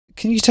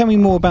Can you tell me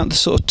more about the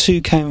sort of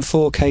 2K and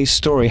 4K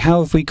story?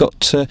 How have we got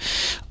to,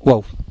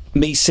 well,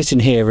 me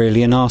sitting here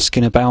really and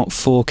asking about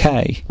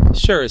 4K?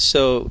 Sure.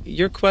 So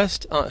your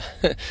quest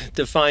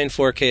to find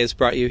 4K has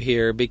brought you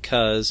here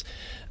because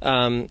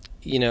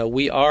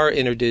we are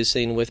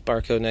introducing with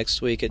Barco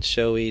next week at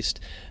Show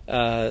East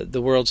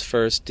the world's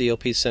first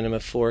DLP Cinema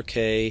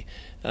 4K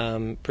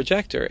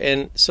projector.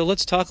 And so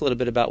let's talk a little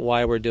bit about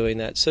why we're doing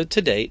that. So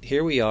to date,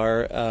 here we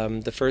are,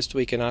 the first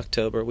week in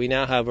October, we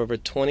now have over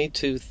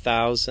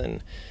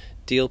 22,000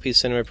 DLP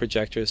Cinema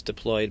projectors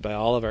deployed by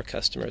all of our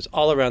customers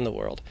all around the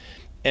world.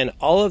 And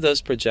all of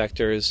those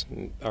projectors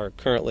are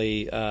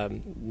currently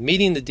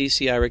meeting the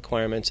DCI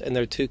requirements and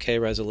their 2K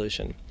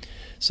resolution.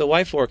 So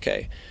why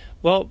 4K?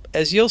 Well,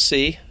 as you'll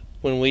see,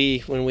 when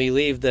we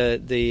leave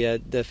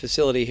the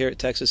facility here at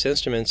Texas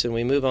Instruments and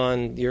we move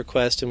on your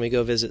quest and we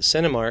go visit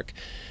Cinemark,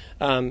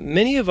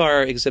 many of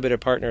our exhibitor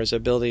partners are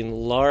building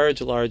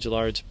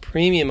large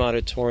premium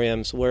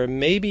auditoriums where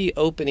maybe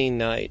opening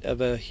night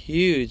of a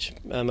huge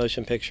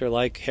motion picture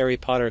like Harry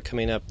Potter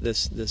coming up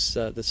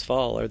this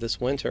fall or this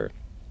winter.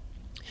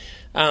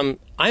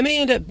 I may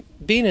end up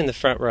being in the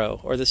front row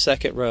or the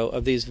second row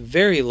of these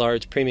very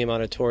large premium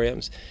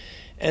auditoriums.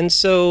 And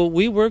so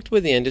we worked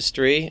with the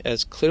industry,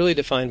 as clearly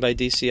defined by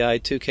DCI.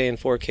 2K and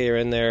 4K are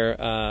in there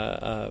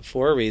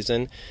for a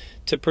reason,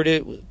 to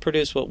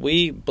produce what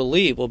we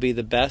believe will be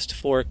the best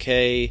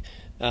 4K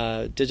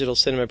digital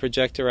cinema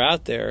projector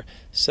out there,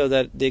 so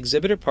that the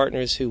exhibitor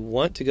partners who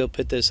want to go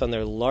put this on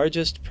their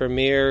largest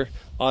premier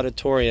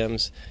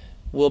auditoriums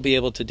will be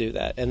able to do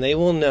that. And they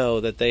will know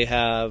that they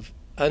have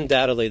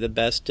undoubtedly the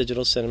best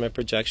digital cinema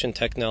projection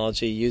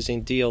technology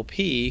using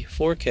DLP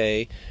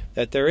 4K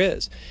that there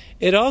is.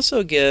 It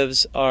also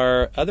gives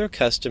our other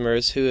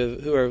customers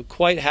who are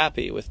quite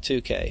happy with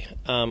 2K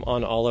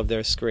on all of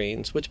their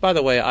screens, which, by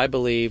the way, I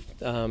believe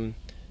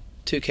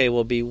 2K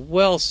will be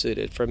well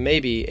suited for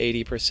maybe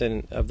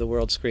 80% of the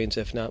world's screens,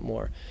 if not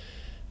more.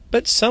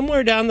 But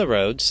somewhere down the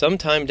road,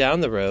 sometime down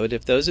the road,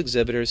 if those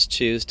exhibitors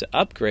choose to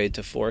upgrade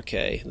to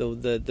 4K,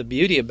 the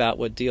beauty about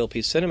what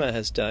DLP Cinema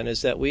has done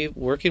is that we,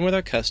 working with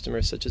our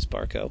customers such as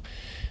Barco,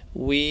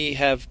 we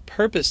have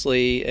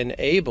purposely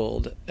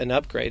enabled an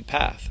upgrade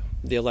path.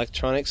 The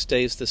electronics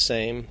stays the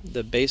same,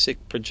 the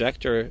basic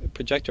projector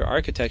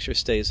architecture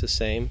stays the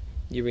same.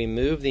 You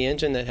remove the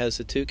engine that has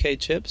the 2K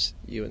chips,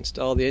 you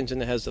install the engine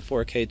that has the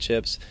 4K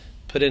chips,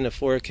 put in a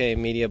 4K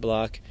media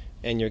block,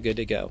 and you're good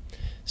to go.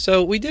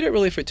 So we did it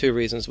really for two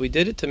reasons. We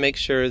did it to make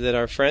sure that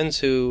our friends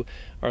who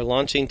are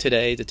launching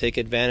today to take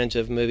advantage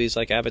of movies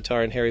like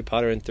Avatar and Harry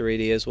Potter in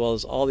 3D, as well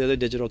as all the other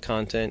digital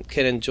content,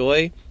 can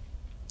enjoy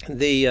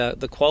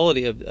the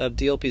quality of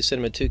DLP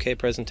Cinema 2K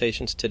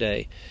presentations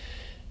today.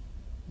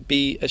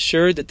 Be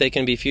assured that they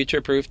can be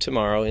future-proof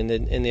tomorrow in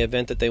the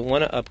event that they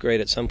want to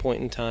upgrade at some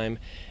point in time,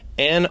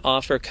 and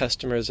offer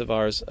customers of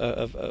ours,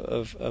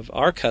 of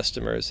our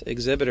customers,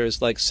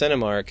 exhibitors like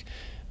Cinemark,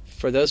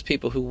 for those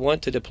people who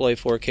want to deploy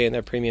 4K in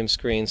their premium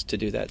screens to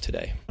do that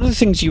today. One of the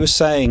things you were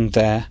saying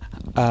there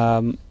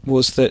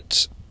was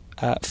that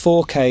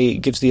 4K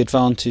gives the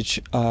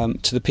advantage to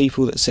the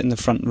people that sit in the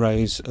front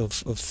rows of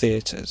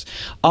theatres.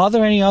 Are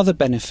there any other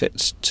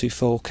benefits to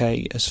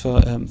 4K as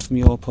far from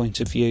your point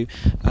of view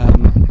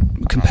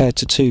compared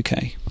to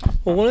 2K?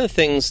 Well, one of the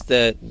things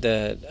that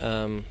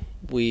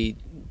we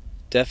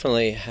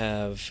definitely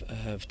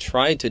have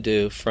tried to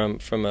do from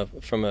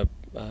a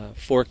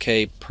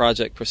 4K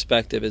project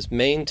perspective is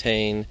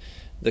maintain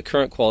the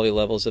current quality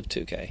levels of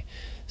 2K.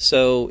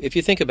 So if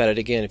you think about it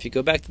again, if you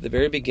go back to the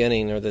very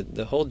beginning or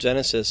the whole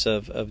genesis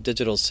of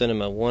digital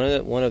cinema,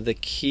 one of the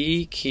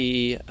key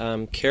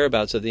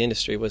careabouts of the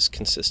industry was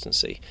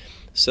consistency.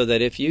 So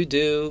that if you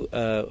do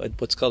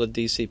what's called a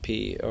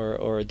DCP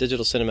or a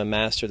digital cinema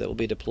master that will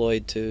be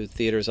deployed to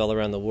theaters all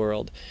around the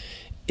world,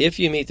 if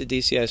you meet the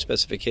DCI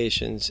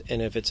specifications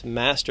and if it's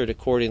mastered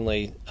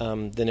accordingly,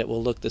 then it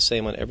will look the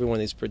same on every one of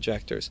these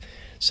projectors.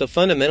 So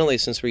fundamentally,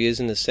 since we're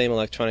using the same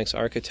electronics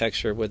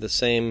architecture with the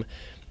same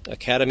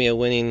Academy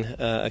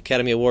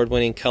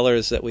Award-winning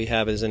colors that we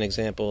have, as an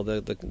example,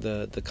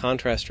 the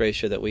contrast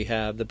ratio that we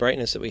have, the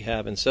brightness that we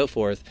have, and so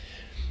forth,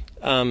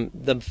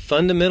 the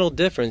fundamental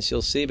difference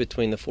you'll see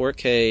between the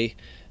 4K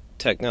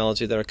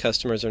technology that our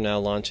customers are now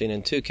launching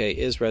and 2K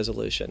is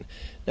resolution.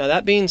 Now,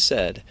 that being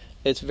said,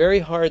 it's very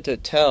hard to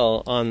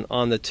tell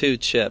on the two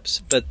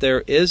chips, but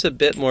there is a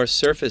bit more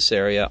surface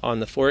area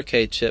on the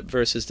 4K chip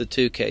versus the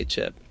 2K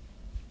chip.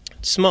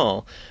 It's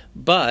small,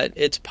 but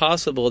it's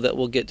possible that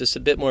we'll get just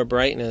a bit more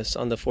brightness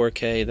on the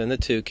 4K than the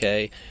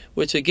 2K,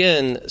 which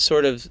again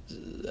sort of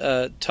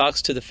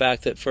talks to the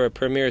fact that for a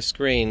premiere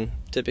screen,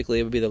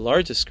 typically it would be the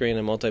largest screen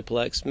in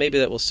multiplex, maybe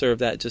that will serve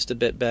that just a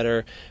bit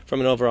better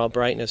from an overall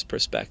brightness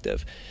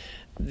perspective.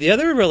 The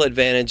other real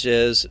advantage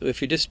is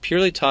if you're just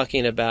purely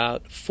talking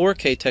about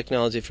 4K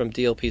technology from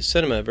DLP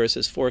Cinema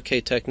versus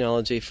 4K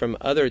technology from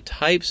other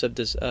types of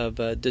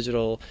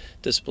digital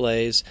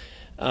displays,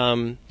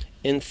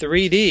 in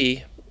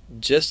 3D,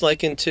 just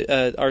like in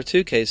our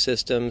 2K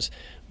systems,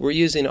 we're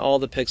using all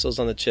the pixels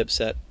on the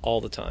chipset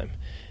all the time.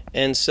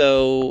 And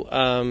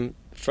so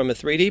from a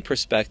 3D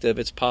perspective,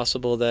 it's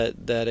possible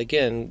that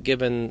again,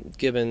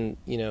 given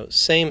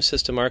same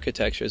system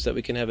architectures, that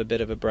we can have a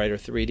bit of a brighter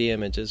 3D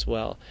image as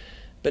well.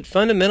 But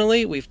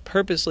fundamentally, we've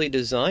purposely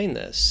designed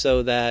this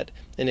so that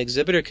an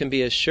exhibitor can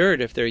be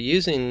assured if they're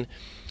using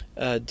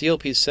a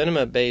DLP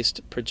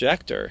cinema-based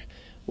projector,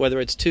 whether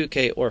it's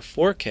 2K or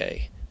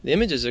 4K, the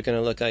images are going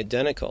to look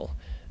identical,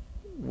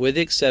 with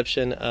the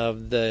exception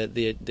of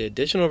the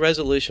additional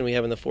resolution we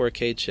have in the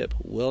 4K chip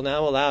will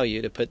now allow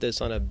you to put this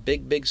on a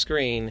big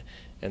screen,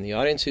 and the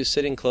audience who's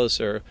sitting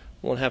closer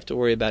won't have to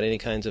worry about any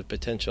kinds of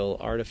potential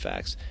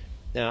artifacts.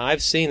 Now,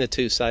 I've seen the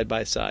two side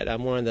by side.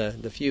 I'm one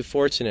of the few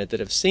fortunate that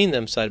have seen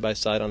them side by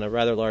side on a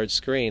rather large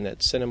screen that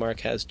Cinemark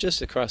has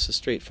just across the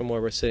street from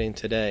where we're sitting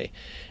today.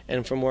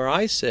 And from where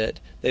I sit,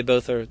 they're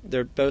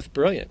both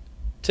brilliant,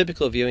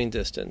 typical viewing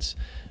distance.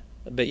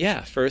 But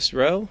yeah, first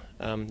row,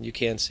 you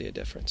can see a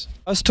difference.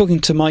 I was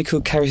talking to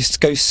Michael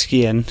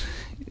Kariskosian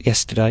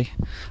yesterday,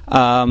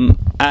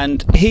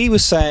 and he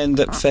was saying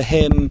that for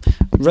him,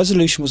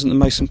 resolution wasn't the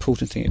most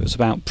important thing. It was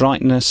about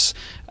brightness,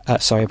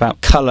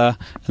 about colour,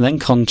 and then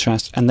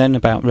contrast, and then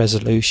about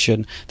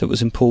resolution that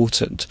was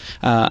important.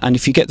 And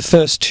if you get the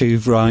first two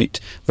right,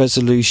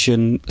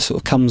 resolution sort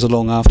of comes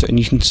along after, and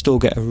you can still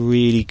get a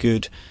really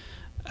good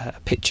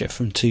picture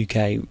from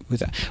 2K with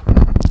that.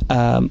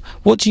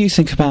 What do you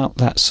think about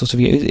that sort of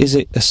view? Is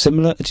it a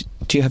similar?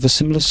 Do you have a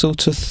similar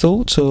sort of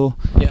thought, or?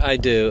 Yeah, I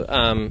do.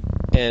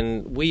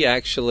 And we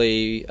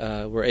actually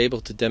were able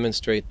to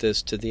demonstrate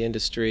this to the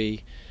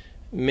industry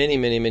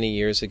many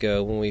years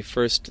ago when we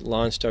first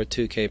launched our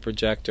 2K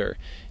projector,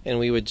 and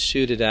we would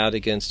shoot it out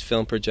against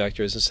film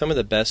projectors in some of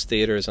the best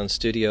theaters on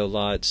studio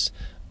lots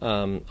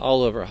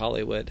all over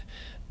Hollywood.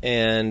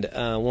 And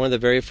one of the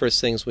very first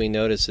things we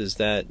noticed is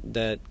that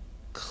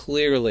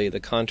clearly the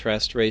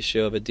contrast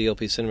ratio of a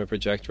DLP cinema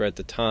projector at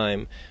the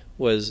time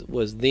was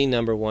the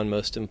number one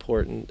most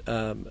important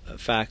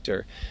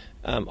factor.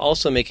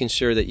 Also making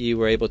sure that you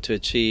were able to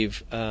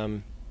achieve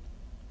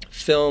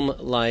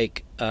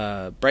film-like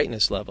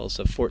brightness levels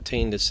of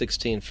 14 to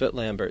 16 foot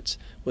Lamberts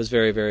was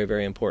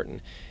very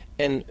important.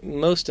 And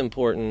most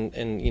important,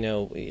 and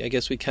I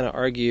guess we kind of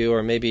argue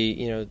or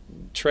maybe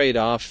trade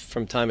off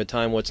from time to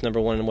time what's number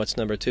one and what's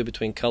number two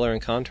between color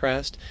and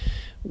contrast.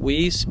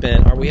 We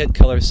had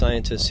color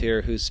scientists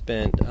here who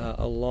spent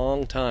a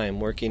long time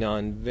working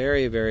on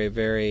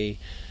very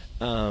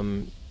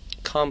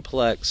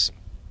complex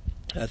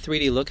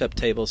 3D lookup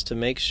tables to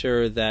make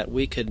sure that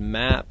we could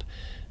map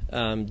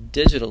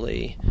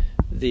digitally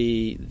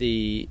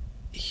the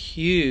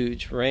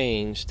huge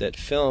range that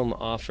film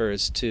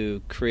offers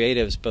to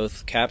creatives,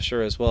 both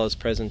capture as well as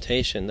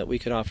presentation, that we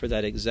could offer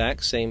that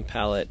exact same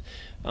palette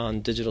on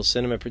digital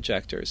cinema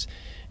projectors.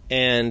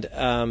 And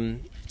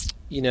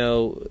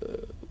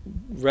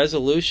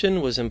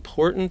resolution was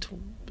important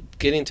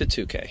getting to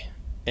 2K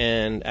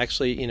and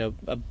actually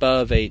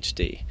above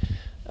HD.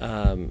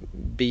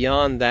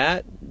 Beyond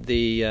that,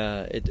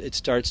 it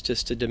starts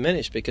just to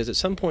diminish, because at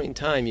some point in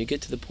time you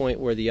get to the point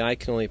where the eye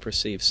can only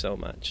perceive so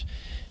much,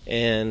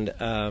 and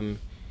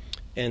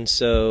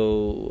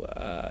so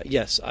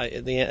yes,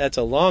 that's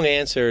a long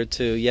answer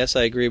to yes.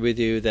 I agree with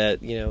you that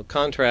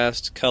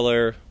contrast,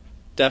 color,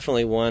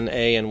 definitely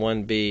 1A and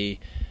 1B,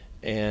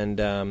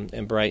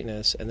 and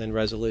brightness, and then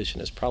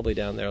resolution is probably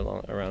down there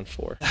around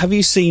 4. Have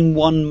you seen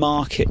one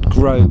market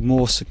grow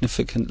more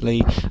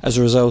significantly as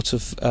a result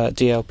of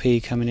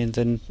DLP coming in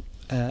than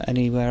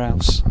anywhere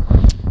else?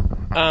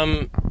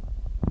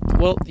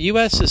 Well, the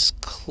U.S. is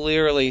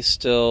clearly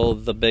still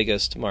the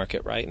biggest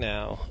market right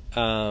now.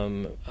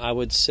 I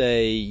would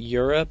say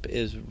Europe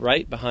is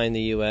right behind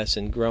the U.S.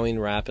 and growing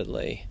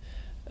rapidly.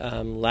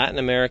 Latin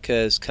America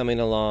is coming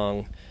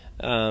along.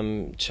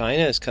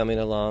 China is coming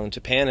along.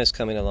 Japan is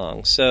coming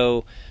along.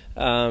 So,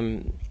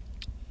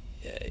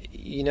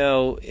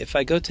 if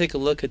I go take a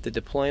look at the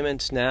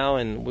deployments now,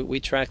 and we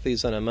track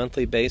these on a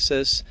monthly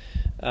basis,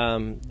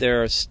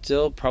 there are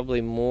still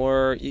probably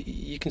more.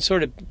 You can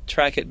sort of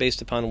track it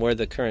based upon where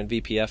the current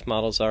VPF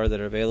models are that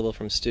are available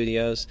from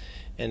studios,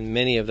 and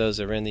many of those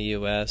are in the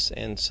U.S.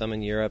 and some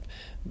in Europe.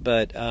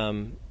 But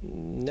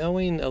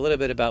knowing a little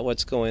bit about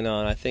what's going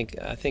on, I think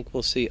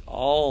we'll see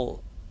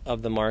all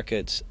of the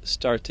markets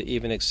start to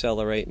even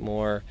accelerate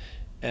more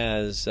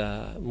as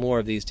more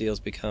of these deals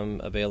become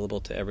available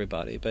to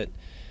everybody. But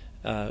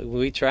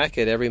we track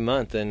it every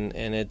month, and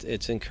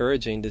it's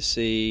encouraging to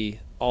see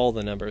all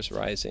the numbers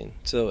rising.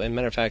 So, as a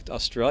matter of fact,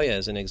 Australia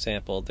is an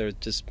example. There's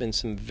just been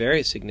some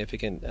very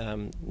significant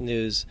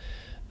news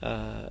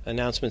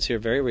announcements here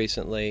very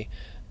recently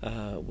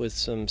with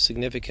some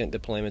significant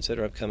deployments that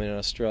are upcoming in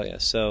Australia.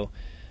 So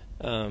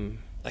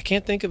I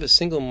can't think of a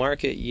single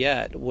market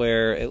yet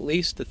where at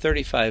least the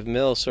 35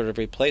 mil sort of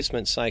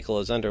replacement cycle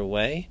is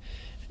underway.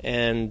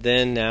 And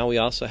then now we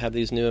also have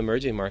these new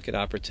emerging market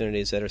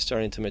opportunities that are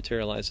starting to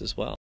materialize as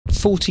well.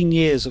 14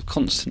 years of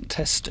constant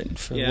testing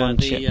for one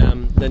chip.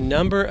 The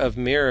number of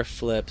mirror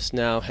flips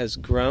now has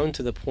grown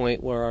to the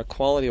point where our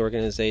quality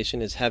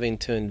organization is having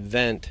to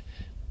invent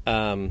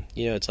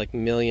It's like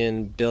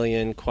million,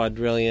 billion,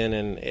 quadrillion,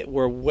 and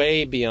we're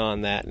way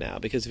beyond that now.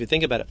 Because if you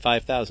think about it,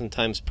 5,000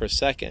 times per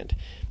second,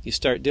 you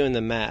start doing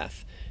the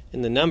math.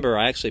 And the number,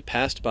 I actually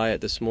passed by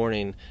it this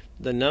morning,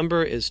 the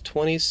number is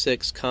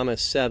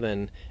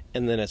 26,7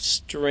 and then a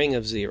string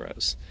of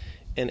zeros.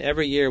 And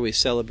every year we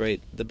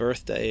celebrate the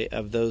birthday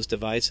of those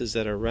devices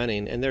that are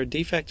running, and they're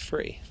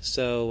defect-free.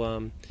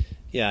 So,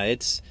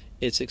 it's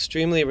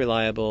extremely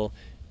reliable.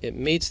 It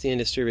meets the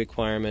industry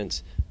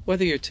requirements.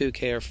 Whether you're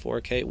 2K or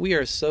 4K, we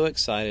are so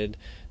excited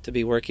to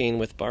be working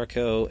with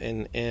Barco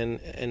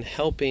and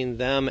helping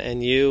them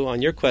and you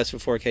on your quest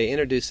for 4K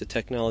introduce the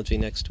technology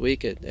next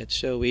week at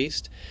Show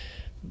East.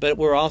 But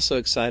we're also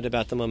excited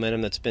about the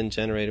momentum that's been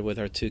generated with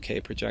our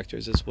 2K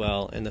projectors as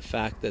well, and the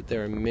fact that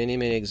there are many,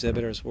 many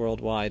exhibitors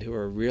worldwide who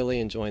are really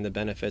enjoying the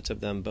benefits of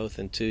them both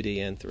in 2D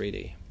and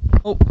 3D.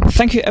 Well,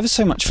 thank you ever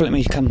so much for letting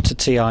me come to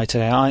TI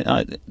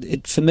today.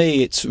 For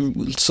me, it's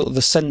sort of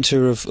the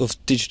centre of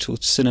digital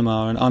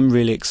cinema, and I'm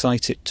really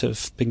excited to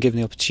have been given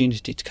the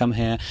opportunity to come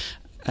here.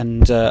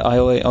 And I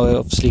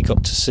obviously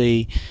got to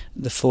see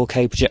the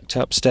 4K projector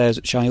upstairs,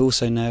 which I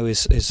also know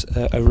is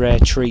a rare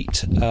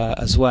treat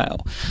as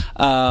well.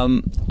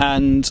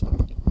 And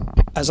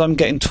as I'm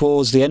getting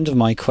towards the end of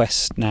my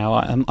quest now,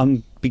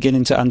 I'm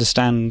beginning to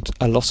understand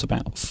a lot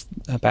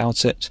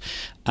about it,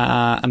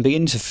 and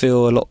begin to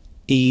feel a lot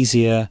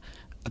easier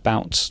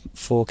about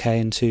 4K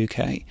and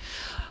 2K.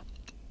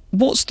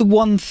 What's the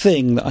one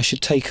thing that I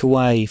should take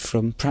away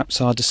from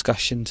perhaps our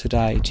discussion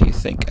today, do you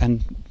think,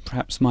 and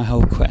perhaps my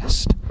whole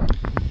quest?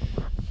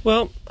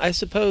 Well, I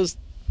suppose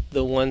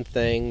the one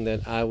thing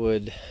that I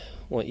would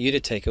want you to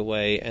take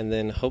away, and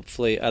then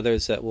hopefully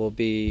others that will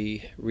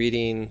be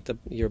reading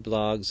your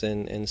blogs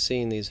and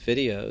seeing these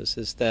videos,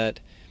 is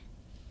that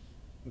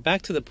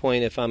back to the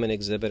point, if I'm an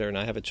exhibitor and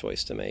I have a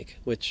choice to make,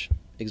 which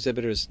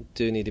exhibitors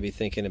do need to be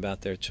thinking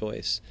about their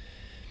choice,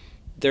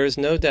 there is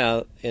no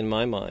doubt in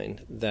my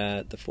mind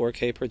that the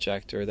 4K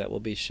projector that will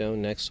be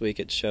shown next week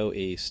at Show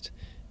East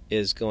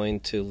is going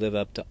to live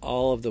up to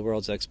all of the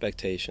world's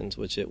expectations,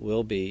 which it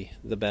will be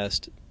the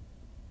best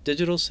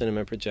digital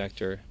cinema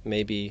projector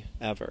maybe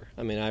ever.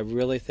 I mean, I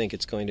really think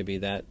it's going to be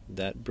that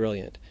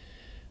brilliant.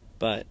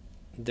 But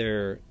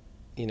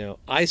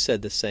I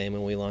said the same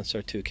when we launched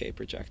our 2K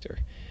projector.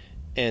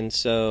 And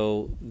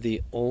so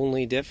the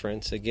only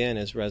difference, again,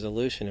 is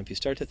resolution. If you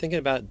start to think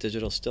about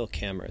digital still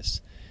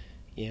cameras,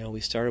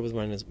 we started with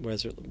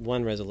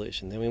one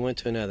resolution, then we went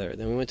to another,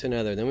 then we went to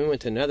another, then we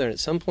went to another, and at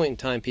some point in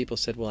time people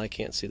said, well, I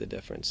can't see the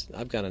difference.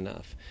 I've got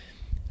enough.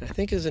 And I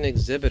think as an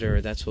exhibitor,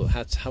 that's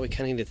how we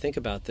kind of need to think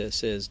about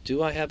this is,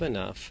 do I have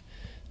enough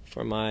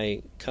for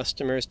my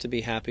customers to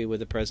be happy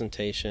with the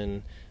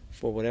presentation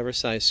for whatever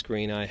size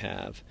screen I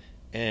have,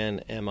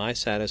 and am I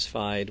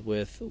satisfied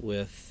with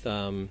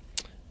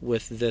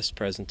this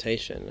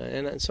presentation?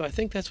 And so I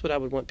think that's what I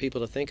would want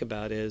people to think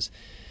about is,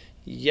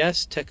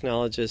 yes,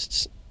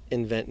 technologists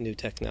invent new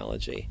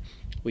technology.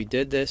 We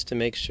did this to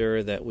make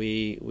sure that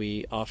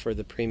we offer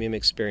the premium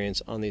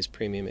experience on these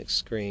premium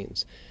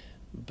screens.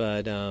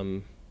 But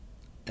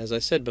as I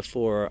said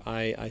before,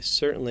 I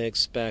certainly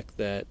expect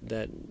that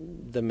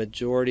the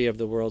majority of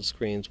the world's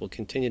screens will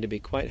continue to be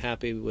quite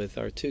happy with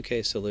our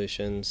 2K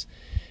solutions.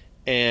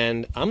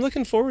 And I'm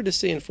looking forward to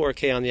seeing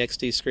 4K on the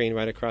XD screen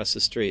right across the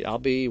street. I'll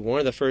be one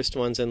of the first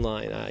ones in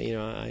line.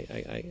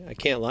 I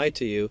can't lie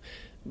to you,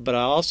 but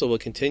I also will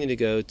continue to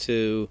go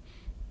to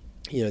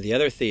the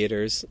other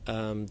theaters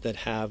that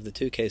have the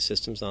 2K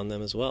systems on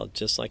them as well,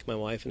 just like my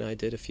wife and I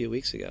did a few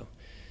weeks ago.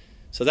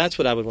 So that's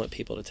what I would want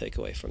people to take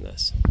away from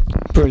this.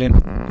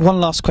 Brilliant. One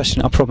last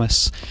question, I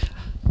promise.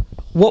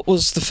 What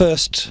was the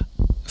first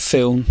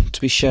film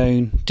to be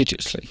shown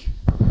digitally?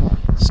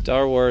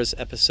 Star Wars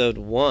Episode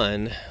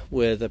 1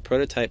 with a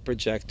prototype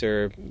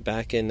projector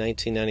back in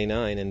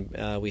 1999,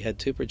 and we had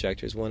two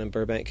projectors, one in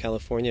Burbank,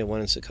 California,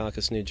 one in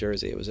Secaucus, New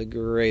Jersey. It was a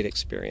great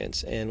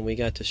experience, and we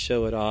got to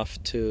show it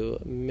off to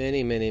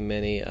many, many,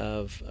 many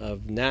of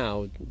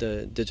now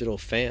the digital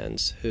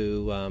fans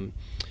who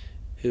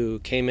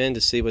came in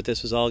to see what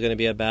this was all going to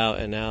be about,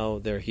 and now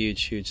they're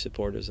huge, huge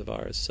supporters of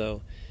ours.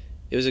 So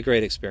it was a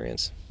great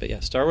experience. But yeah,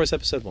 Star Wars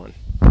Episode 1.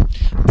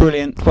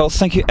 Brilliant. Well,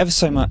 thank you ever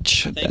so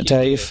much,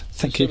 Dave.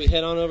 Thank you. Should we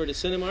head on over to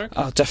Cinemark?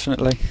 Oh,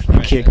 definitely.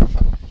 Thank you.